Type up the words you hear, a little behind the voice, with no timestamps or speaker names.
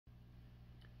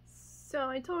So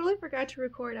I totally forgot to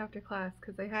record after class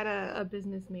because I had a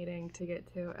business meeting to get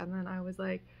to, and then I was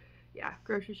like, yeah,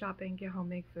 grocery shopping, get home,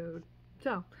 make food.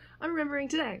 So I'm remembering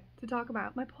today to talk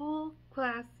about my pole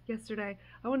class yesterday.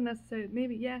 I wouldn't necessarily,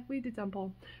 maybe, yeah, we did some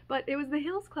pole, but it was the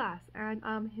hills class, and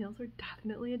hills are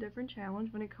definitely a different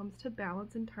challenge when it comes to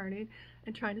balance and turning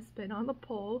and trying to spin on the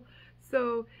pole.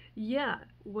 So yeah,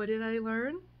 what did I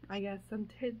learn? I guess some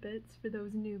tidbits for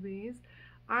those newbies.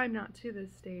 I'm not to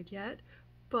this stage yet,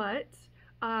 but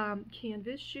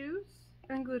canvas shoes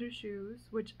and glitter shoes,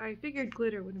 which I figured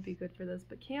glitter wouldn't be good for this,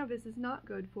 but canvas is not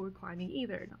good for climbing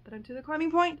either. Not that I'm to the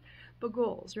climbing point, but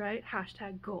goals, right?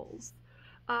 Hashtag goals.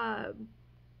 Um,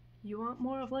 you want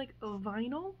more of like a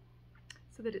vinyl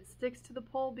so that it sticks to the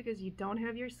pole because you don't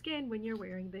have your skin when you're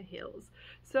wearing the heels.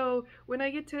 So when I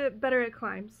get to better at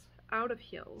climbs out of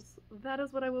heels, that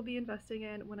is what I will be investing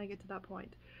in when I get to that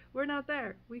point. We're not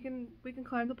there. We can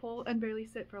climb the pole and barely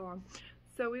sit for long.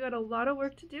 So we got a lot of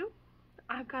work to do.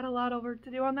 I've got a lot of work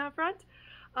to do on that front.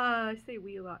 I say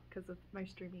we a lot because of my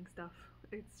streaming stuff.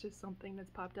 It's just something that's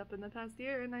popped up in the past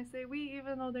year, and I say we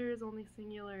even though there is only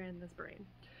singular in this brain.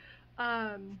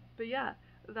 But yeah,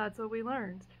 that's what we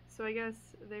learned. So I guess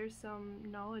there's some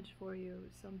knowledge for you,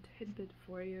 some tidbit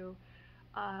for you,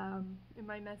 in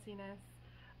my messiness,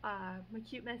 my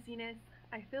cute messiness.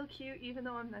 I feel cute even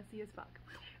though I'm messy as fuck.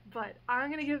 But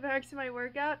I'm gonna get back to my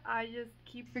workout. I just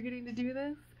keep forgetting to do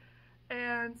this,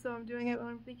 and so I'm doing it when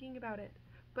I'm thinking about it.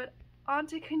 But on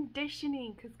to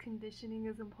conditioning, because conditioning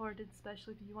is important,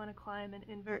 especially if you want to climb and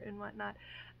invert and whatnot.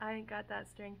 I ain't got that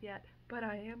strength yet, but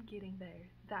I am getting there.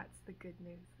 That's the good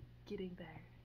news. Getting there.